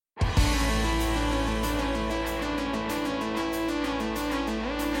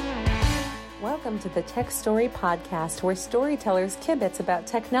Welcome to the Tech Story Podcast, where storytellers kibitz about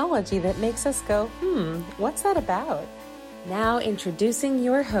technology that makes us go, what's that about? Now introducing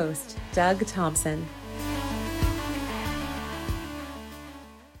your host, Doug Thompson.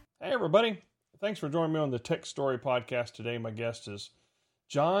 Hey, everybody. Thanks for joining me on the Tech Story Podcast today. My guest is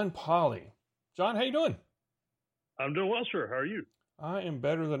Jon Polly. Jon, how you doing? I'm doing well, sir. How are you? I am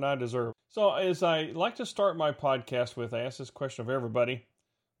better than I deserve. So, as I like to start my podcast with, I ask this question of everybody.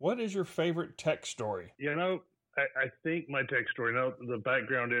 What is your favorite tech story? You know, I think my tech story, now the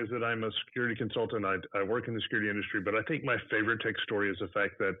background is that I'm a security consultant. I work in the security industry, but I think my favorite tech story is the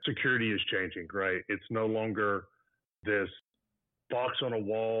fact that security is changing, right? It's no longer this box on a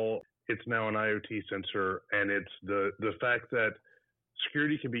wall. It's now an IoT sensor, and it's the fact that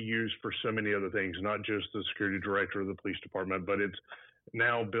security can be used for so many other things, not just the security director of the police department, but it's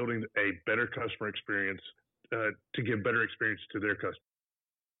now building a better customer experience to give better experience to their customers.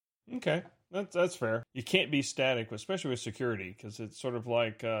 Okay, that's fair. You can't be static, especially with security, because it's sort of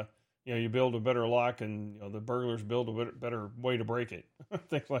like, you build a better lock and, the burglars build a better way to break it,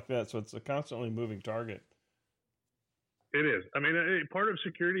 things like that. So it's a constantly moving target. It is. I mean, part of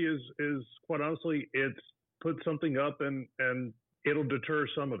security is quite honestly, it's put something up and it'll deter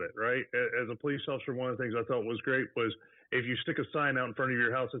some of it, right? As a police officer, one of the things I thought was great was if you stick a sign out in front of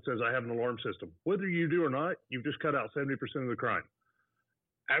your house that says, I have an alarm system, whether you do or not, you've just cut out 70% of the crime.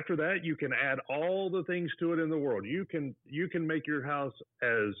 After that, you can add all the things to it in the world. You can make your house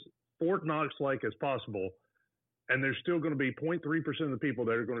as Fort Knox-like as possible, and there's still going to be 0.3% of the people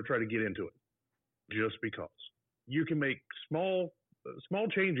that are going to try to get into it just because. You can make small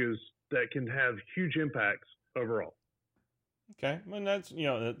changes that can have huge impacts overall. Okay, and that's,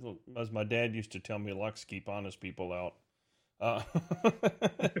 as my dad used to tell me, locks keep honest people out.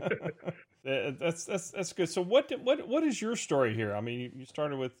 That's good. So what is your story here? I mean, you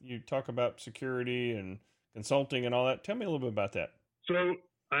started with, you talk about security and consulting and all that. Tell me a little bit about that. So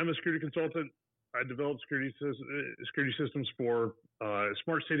I'm a security consultant. I develop security systems for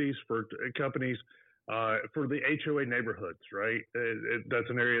smart cities, for companies, for the HOA neighborhoods, right?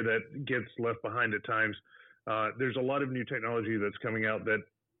 That's an area that gets left behind at times. There's a lot of new technology that's coming out that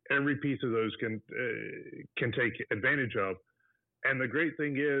every piece of those can take advantage of. And the great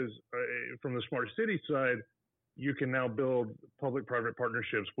thing is, from the smart city side, you can now build public-private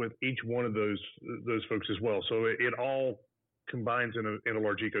partnerships with each one of those folks as well. So it all combines in a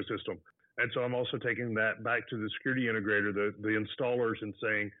large ecosystem. And so I'm also taking that back to the security integrator, the installers, and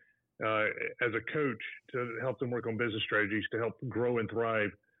saying, as a coach, to help them work on business strategies to help grow and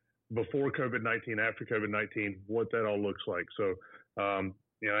thrive before COVID-19, after COVID-19, what that all looks like. So,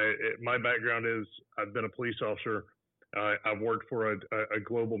 my background is I've been a police officer. I've worked for a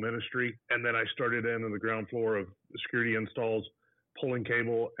global ministry, and then I started in on the ground floor of security installs, pulling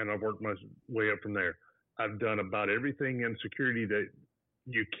cable, and I've worked my way up from there. I've done about everything in security that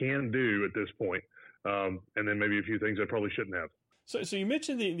you can do at this point, and then maybe a few things I probably shouldn't have. So you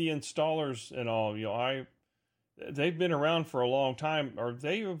mentioned the installers and all. They've been around for a long time. Are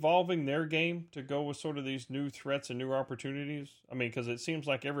they evolving their game to go with sort of these new threats and new opportunities? I mean, because it seems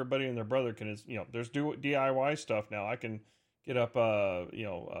like everybody and their brother can, there's DIY stuff now. I can get up,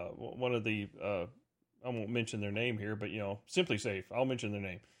 one of the, I won't mention their name here, but, Simply Safe. I'll mention their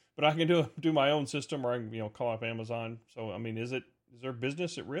name. But I can do my own system, or I can, call up Amazon. So, I mean, is there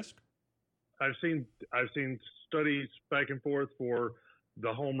business at risk? I've seen studies back and forth for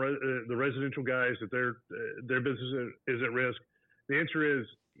the residential guys that their business is at risk. The answer is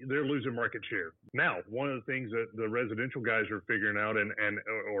they're losing market share. Now, one of the things that the residential guys are figuring out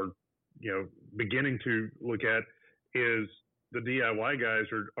or beginning to look at is the DIY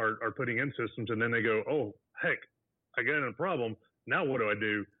guys are putting in systems, and then they go, oh heck, I got a problem. Now what do I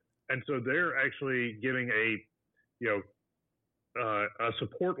do? And so they're actually giving a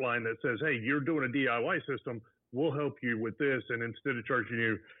support line that says, hey, you're doing a DIY system. We'll help you with this, and instead of charging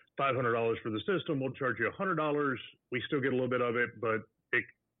you $500 for the system, we'll charge you $100. We still get a little bit of it, but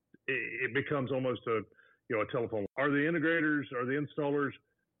it becomes almost a telephone. Are the integrators, are the installers,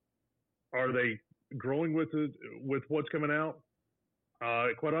 are they growing with what's coming out?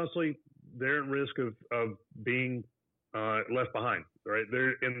 Quite honestly, they're at risk of being left behind. Right?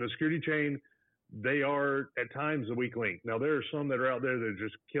 They're in the security chain. They are at times the weak link. Now, there are some that are out there that are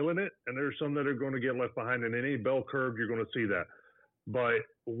just killing it, and there are some that are going to get left behind. And in any bell curve, you're going to see that. But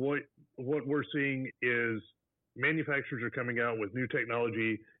what we're seeing is manufacturers are coming out with new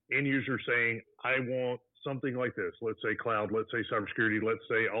technology, end users saying, I want something like this. Let's say cloud, let's say cybersecurity, let's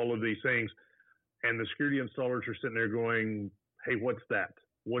say all of these things. And the security installers are sitting there going, hey, what's that?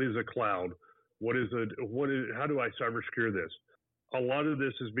 What is a cloud? How do I cybersecure this? a lot of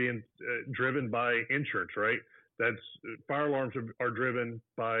this is being driven by insurance, right? Fire alarms are driven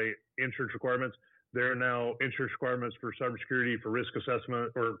by insurance requirements. There are now insurance requirements for cybersecurity, for risk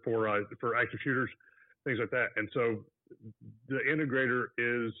assessment, or for active shooters, things like that. And so the integrator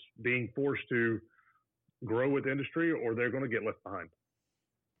is being forced to grow with industry, or they're going to get left behind.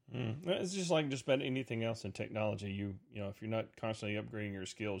 It's just like just about anything else in technology. You know, if you're not constantly upgrading your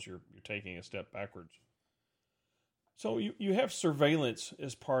skills, you're taking a step backwards. So you have surveillance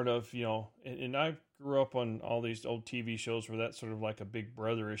as part of, you know, and I grew up on all these old TV shows where that's sort of like a big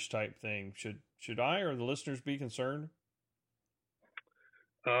brotherish type thing. Should I or the listeners be concerned?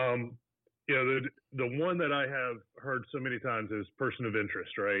 The one that I have heard so many times is Person of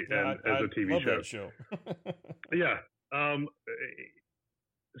Interest, right? Yeah, and as a TV love show. That show. Yeah.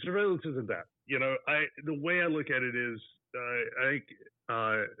 Surveillance isn't that. You know, the way I look at it is, I think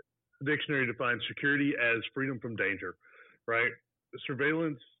dictionary defines security as freedom from danger, right?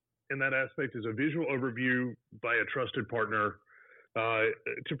 Surveillance in that aspect is a visual overview by a trusted partner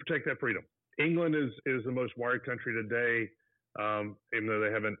to protect that freedom. England is the most wired country today, even though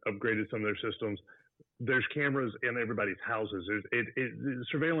they haven't upgraded some of their systems. There's cameras in everybody's houses.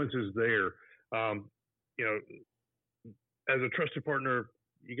 Surveillance is there. You know, as a trusted partner,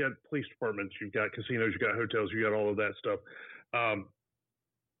 you got police departments, you've got casinos, you got hotels, you got all of that stuff.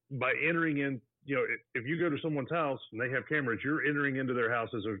 By entering in, you know, if you go to someone's house and they have cameras, you're entering into their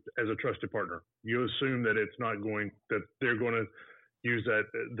house as a trusted partner. You assume that that they're going to use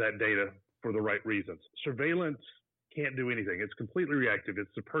that data for the right reasons. Surveillance can't do anything. It's completely reactive.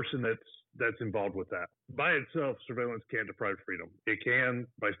 It's the person that's involved with that. By itself, surveillance can't deprive freedom. It can,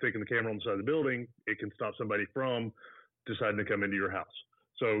 by sticking the camera on the side of the building, it can stop somebody from deciding to come into your house.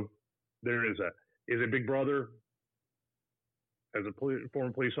 So there is that. Is it Big Brother? As a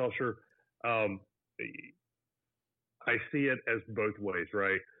former police officer, I see it as both ways,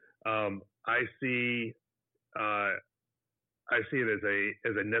 right? I see it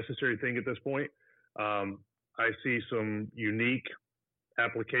as a necessary thing at this point. I see some unique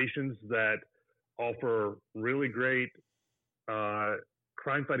applications that offer really great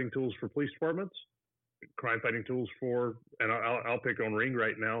crime fighting tools for police departments, crime fighting tools and I'll pick on Ring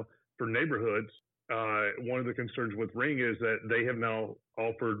right now, for neighborhoods. One of the concerns with Ring is that they have now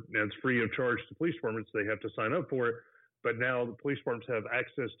offered, and it's free of charge to police departments, they have to sign up for it, but now the police departments have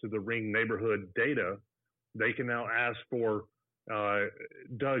access to the Ring neighborhood data. They can now ask for,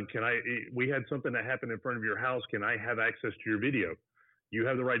 Doug, we had something that happened in front of your house, can I have access to your video? You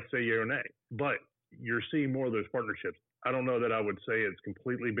have the right to say yeah or nay, but you're seeing more of those partnerships. I don't know that I would say it's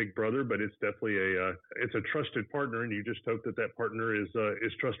completely Big Brother, but it's definitely it's a trusted partner, and you just hope that partner is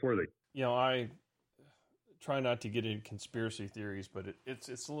trustworthy. You know, I try not to get into conspiracy theories, but it's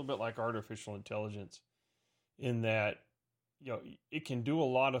a little bit like artificial intelligence in that, you know, it can do a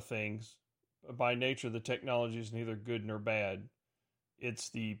lot of things. By nature, the technology is neither good nor bad. It's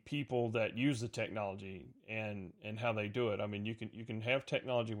the people that use the technology and how they do it. I mean, you can have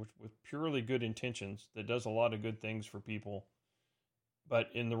technology with purely good intentions that does a lot of good things for people, but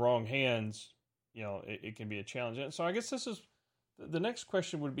in the wrong hands, you know, it can be a challenge. And so I guess this is the next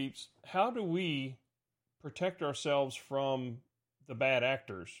question would be, how do we protect ourselves from the bad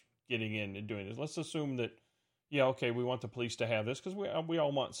actors getting in and doing this? Let's assume that, yeah, okay, we want the police to have this because we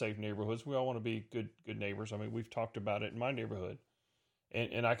all want safe neighborhoods. We all want to be good neighbors. I mean, we've talked about it in my neighborhood.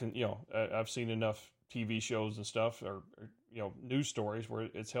 And I can, you know, I've seen enough TV shows and stuff or, you know, news stories where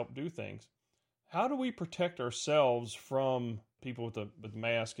it's helped do things. How do we protect ourselves from people with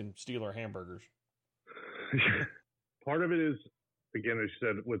masks and steal our hamburgers? Part of it is, again, as you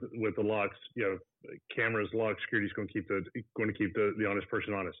said, with the locks, you know, cameras, locks, security is going to keep the honest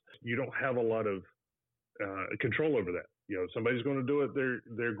person honest. You don't have a lot of control over that. You know, somebody's going to do it.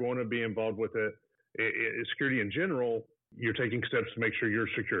 They're going to be involved with it. Security in general, you're taking steps to make sure you're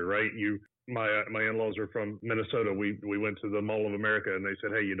secure, right? My in-laws are from Minnesota. We went to the Mall of America and they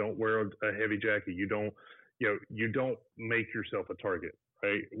said, hey, you don't wear a heavy jacket. You don't make yourself a target,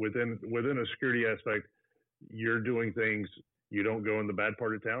 right? Within a security aspect, you're doing things. You don't go in the bad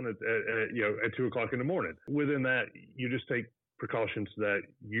part of town at 2:00 in the morning. Within that, you just take precautions that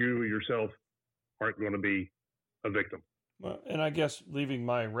you yourself aren't going to be a victim. Well, and I guess leaving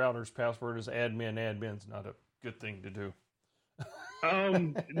my router's password as admin's not a good thing to do.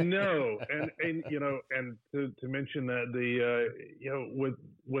 No, and you know, and to mention that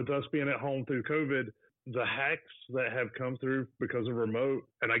with us being at home through COVID, the hacks that have come through because of remote,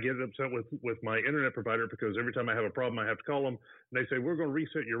 and I get upset with my internet provider because every time I have a problem, I have to call them. And they say, we're going to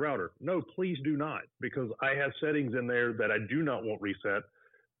reset your router. No, please do not, because I have settings in there that I do not want reset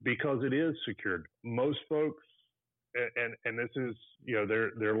because it is secured. Most folks and this is,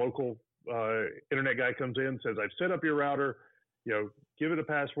 their local internet guy comes in, says, I've set up your router, give it a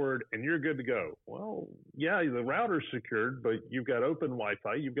password and you're good to go. Well, yeah, the router's secured, but you've got open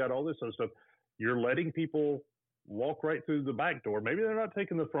Wi-Fi, you've got all this other stuff. You're letting people walk right through the back door. Maybe they're not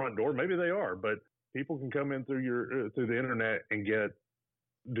taking the front door, maybe they are, but people can come in through through the internet and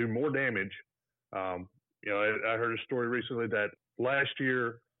do more damage. I heard a story recently that last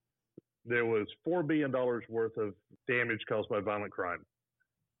year there was $4 billion worth of damage caused by violent crime.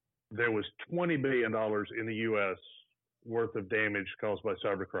 There was $20 billion in the U.S. worth of damage caused by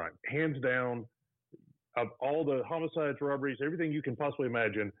cybercrime. Hands down, of all the homicides, robberies, everything you can possibly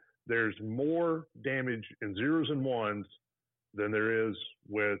imagine, there's more damage in zeros and ones than there is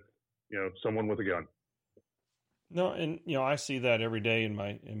with, someone with a gun. No, and I see that every day in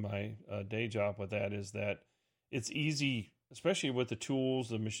my day job. With that is that it's easy, especially with the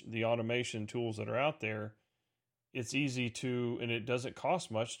tools, the automation tools that are out there. It's easy to, and it doesn't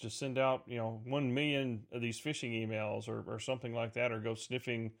cost much to send out 1 million of these phishing emails or something like that, or go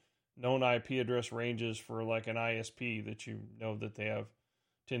sniffing known IP address ranges for like an ISP that that they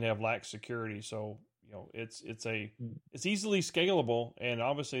tend to have lax security. So it's easily scalable, and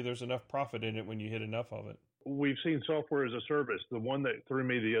obviously there's enough profit in it when you hit enough of it. We've seen software as a service. The one that threw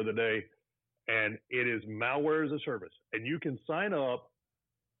me the other day, and it is malware as a service, and you can sign up.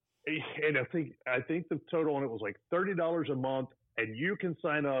 And I think the total on it was like $30 a month, and you can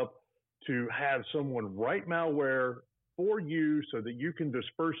sign up to have someone write malware for you so that you can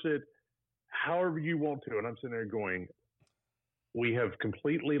disperse it however you want to. And I'm sitting there going, we have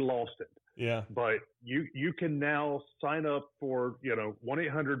completely lost it. Yeah. But you can now sign up for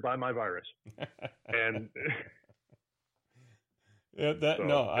 1-800 buy my virus, and yeah,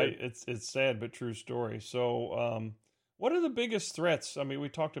 it's sad but true story. So what are the biggest threats? I mean, we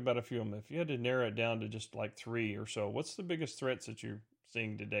talked about a few of them. If you had to narrow it down to just like 3 or so, what's the biggest threats that you're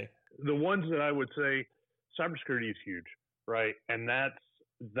seeing today? The ones that I would say, cybersecurity is huge, right? And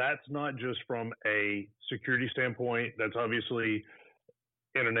that's not just from a security standpoint. That's obviously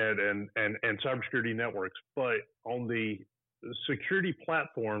internet and cybersecurity networks. But on the security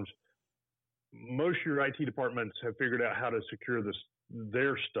platforms, most of your IT departments have figured out how to secure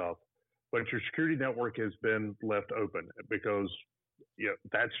their stuff. But your security network has been left open because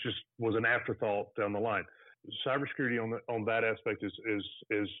that's just was an afterthought down the line. Cybersecurity on that aspect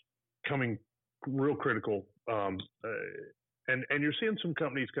is coming real critical, and you're seeing some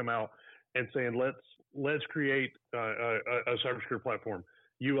companies come out and saying let's create a cybersecurity platform.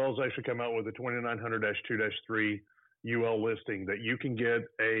 UL's actually come out with a 2900-2-3 UL listing that you can get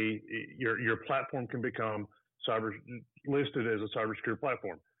your platform can become listed as a cybersecurity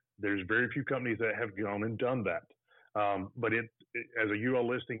platform. There's very few companies that have gone and done that. But as a UL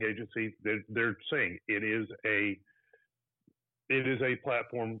listing agency, they're saying it is a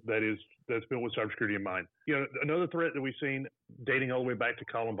platform that's built with cybersecurity in mind. Another threat that we've seen dating all the way back to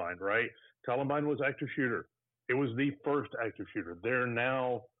Columbine, right? Columbine was active shooter. It was the first active shooter. There are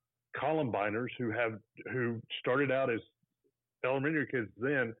now Columbiners who started out as elementary kids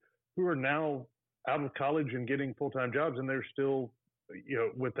then, who are now out of college and getting full-time jobs, and they're still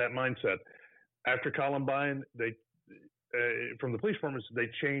with that mindset. After Columbine, they from the police departments, they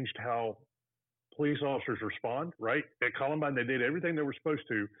changed how police officers respond, right? At Columbine, they did everything they were supposed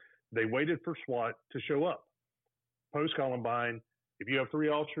to. They waited for SWAT to show up. Post-Columbine, if you have 3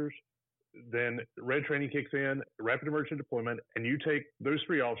 officers, then red training kicks in, rapid emergency deployment, and you take those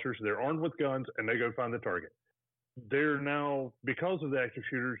 3 officers, they're armed with guns, and they go find the target. They're now, because of the active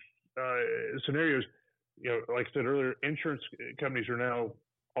shooters scenarios, like I said earlier, insurance companies are now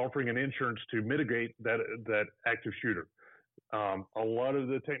offering an insurance to mitigate that active shooter. A lot of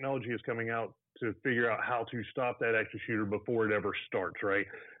the technology is coming out to figure out how to stop that active shooter before it ever starts, right?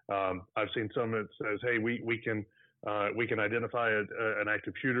 I've seen some that says, hey, we can identify an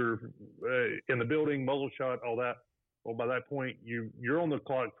active shooter in the building, muzzle shot, all that. Well, by that point, you're on the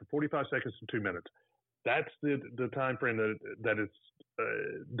clock for 45 seconds to 2 minutes. That's the time frame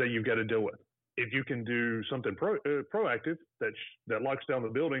that you've got to deal with. If you can do something proactive that locks down the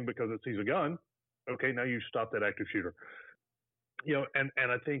building because it sees a gun, okay, now you stop that active shooter. And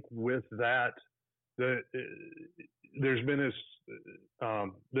I think with that, there's been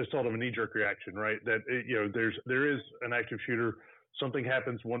this sort of a knee-jerk reaction, right? That there is an active shooter. Something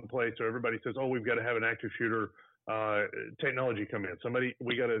happens one place, so everybody says, "Oh, we've got to have an active shooter technology come in."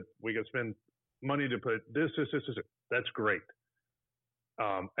 We got to spend money to put this. That's great.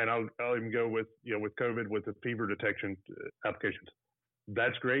 And I'll even go with COVID with the fever detection applications.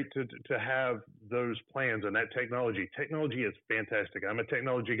 That's great to have those plans and that technology. Technology is fantastic. I'm a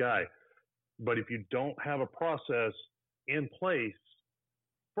technology guy, But if you don't have a process in place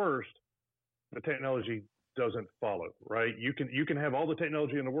first, the technology doesn't follow, right? You can have all the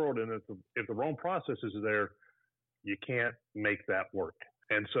technology in the world, and if the wrong process is there, you can't make that work.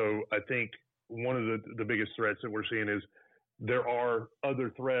 And so I think one of the biggest threats that we're seeing is there are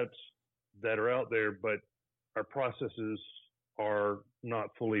other threats that are out there, but our processes are not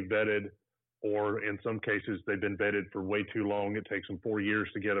fully vetted, or in some cases they've been vetted for way too long. It takes them 4 years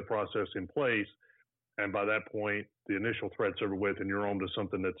to get a process in place. And by that point, the initial threat's over with, and you're on to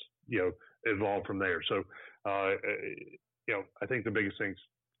something that's, evolved from there. So, I think the biggest thing's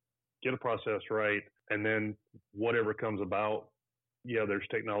get a process right, and then whatever comes about, there's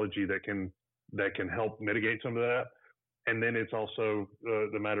technology that can help mitigate some of that. And then it's also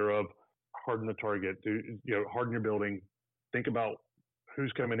the matter of harden the target, harden your building, think about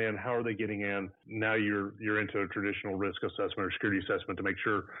who's coming in, how are they getting in. Now you're into a traditional risk assessment or security assessment to make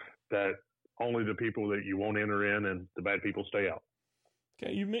sure that only the people that you won't enter in and the bad people stay out.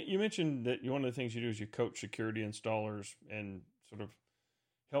 Okay, you mentioned that one of the things you do is you coach security installers and sort of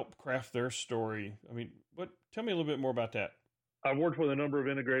help craft their story. I mean, tell me a little bit more about that. I've worked with a number of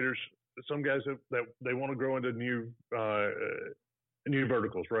integrators. Some guys that they want to grow into new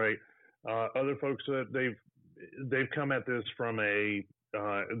verticals, right? Other folks that they've come at this from the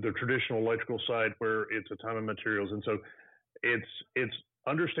traditional electrical side, where it's a time and materials, and so it's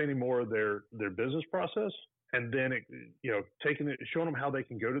understanding more of their business process, and then showing them how they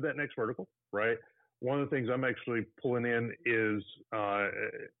can go to that next vertical, right? One of the things I'm actually pulling in is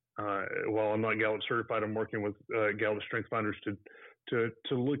while I'm not Gallup certified, I'm working with Gallup Strength Finders to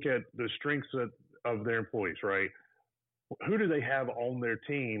look at the strengths of their employees, right? Who do they have on their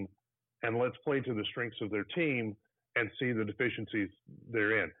team, and let's play to the strengths of their team and see the deficiencies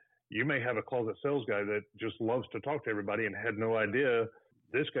they're in. You may have a closet sales guy that just loves to talk to everybody and had no idea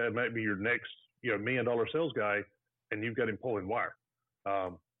this guy might be your next $1 million sales guy, and you've got him pulling wire.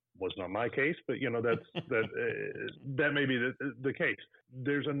 Was not my case, but that may be the case.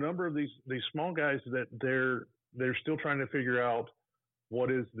 There's a number of these small guys that they're still trying to figure out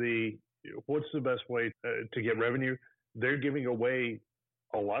what's the best way to get revenue. They're giving away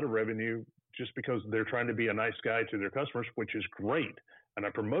a lot of revenue just because they're trying to be a nice guy to their customers, which is great, and I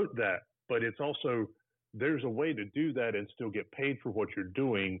promote that. But it's also, there's a way to do that and still get paid for what you're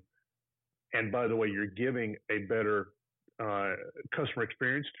doing. And by the way, you're giving a better customer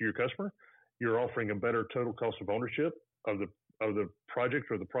experience to your customer. You're offering a better total cost of ownership of the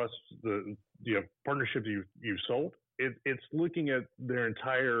project or the process, the partnership you've sold. It's looking at their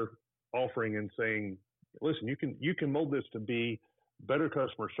entire offering and saying, listen, you can mold this to be better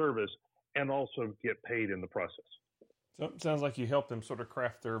customer service and also get paid in the process. So it sounds like you help them sort of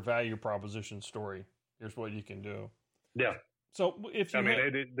craft their value proposition story. Here's what you can do. Yeah. So if you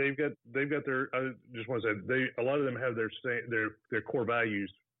they've got their, I just want to say, a lot of them have their core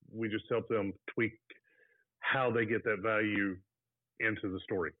values. We just help them tweak how they get that value into the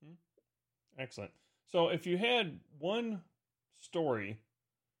story. Excellent. So if you had one story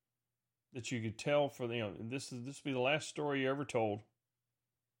that you could tell for this would be the last story you ever told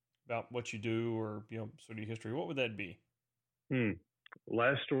about what you do, or sort of your history, what would that be?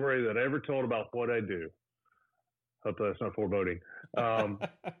 Last story that I ever told about what I do. Hope that's not foreboding. I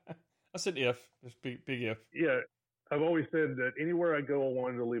said if. It's big if. Yeah. I've always said that anywhere I go, I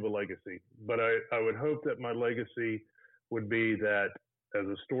wanted to leave a legacy. But I would hope that my legacy would be that as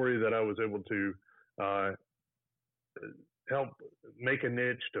a story that I was able to help make a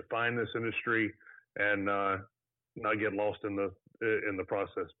niche, to find this industry, and not get lost in the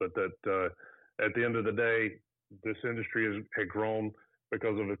process. But that at the end of the day, this industry had grown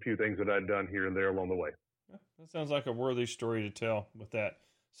because of a few things that I'd done here and there along the way. That sounds like a worthy story to tell with that.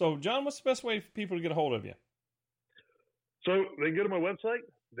 So, John, what's the best way for people to get a hold of you? So they can go to my website,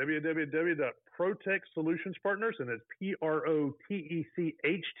 www.protect Solutions Partners, and it's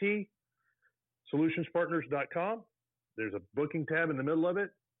PROTECHT, solutionspartners.com. There's a booking tab in the middle of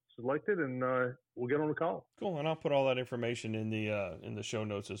it. Select it, and we'll get on the call. Cool, and I'll put all that information in the show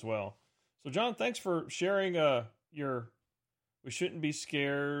notes as well. So, John, thanks for sharing we shouldn't be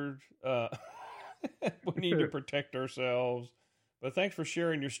scared. We need to protect ourselves. But thanks for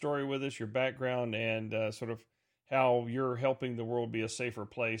sharing your story with us, your background, and sort of how you're helping the world be a safer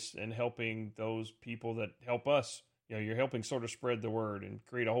place and helping those people that help us. You're helping sort of spread the word and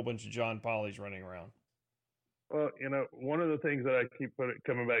create a whole bunch of Jon Pollys running around. Well, one of the things that I keep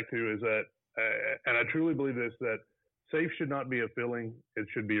coming back to is that, and I truly believe this, that safe should not be a feeling, it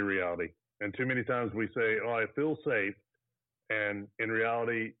should be a reality. And too many times we say, oh, I feel safe. And in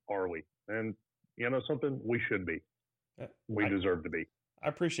reality, are we? And something, we should be. We deserve to be. I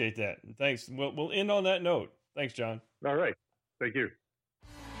appreciate that. Thanks. We'll end on that note. Thanks, Jon. All right. Thank you.